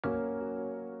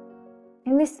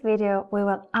In this video, we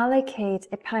will allocate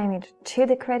a payment to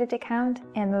the credit account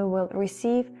and we will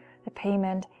receive the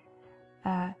payment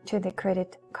to the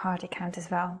credit card account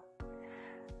as well.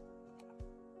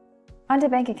 Under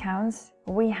bank accounts,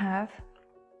 we have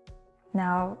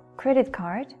now credit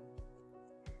card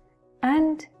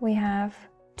and we have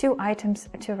two items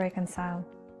to reconcile.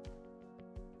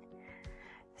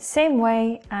 Same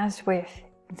way as with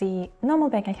the normal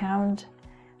bank account,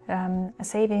 a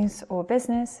savings or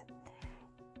business,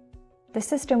 the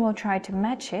system will try to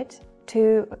match it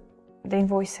to the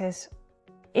invoices.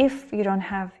 If you don't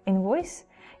have invoice,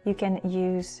 you can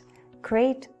use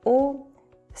create or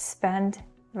spend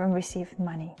when received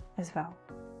money as well.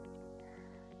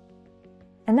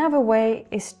 Another way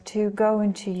is to go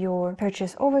into your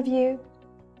purchase overview,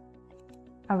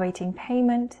 awaiting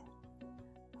payment,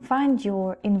 find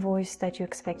your invoice that you're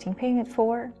expecting payment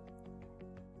for,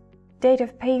 date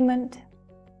of payment,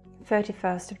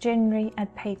 31st of January,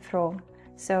 and paid from.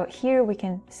 So here we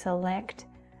can select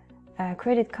a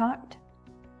credit card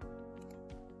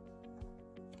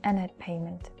and add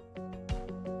payment.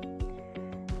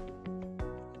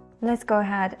 Let's go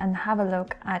ahead and have a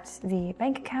look at the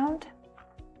bank account,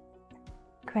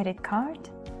 credit card,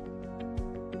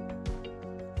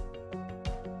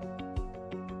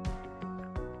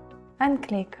 and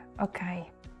click OK.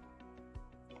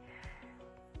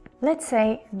 Let's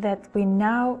say that we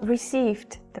now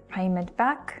received the payment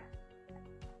back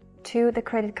to the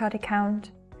credit card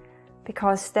account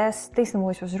because this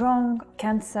invoice was wrong,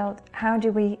 cancelled. How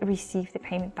do we receive the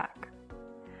payment back?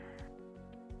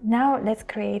 Now let's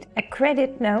create a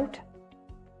credit note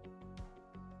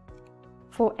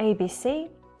for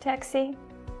ABC Taxi.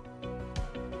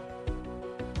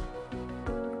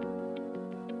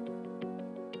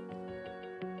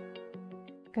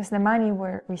 Because the money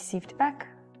were received back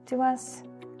to us.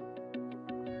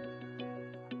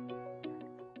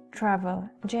 Travel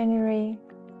January.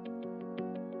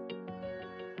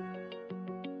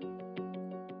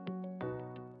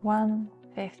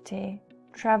 $150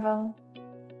 travel.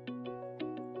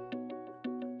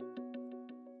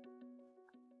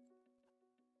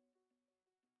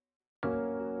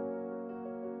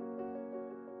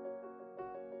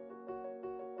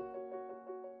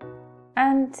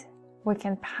 And we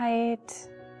can pay it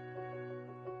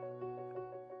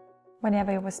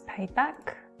whenever it was paid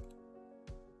back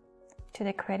to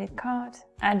the credit card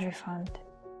and refund.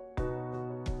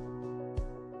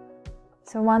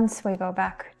 So once we go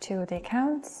back to the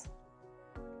accounts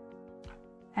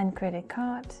and credit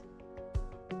card,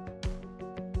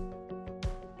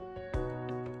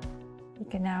 you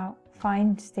can now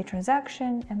find the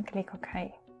transaction and click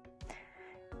OK.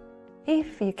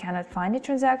 If you cannot find a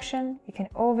transaction, you can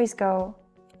always go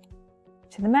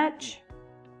to the match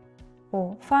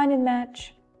or find a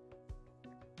match,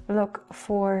 look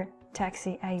for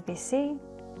Taxi ABC,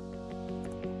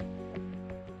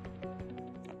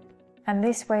 and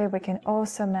this way we can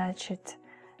also match it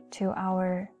to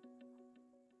our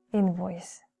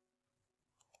invoice.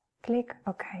 Click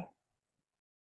OK.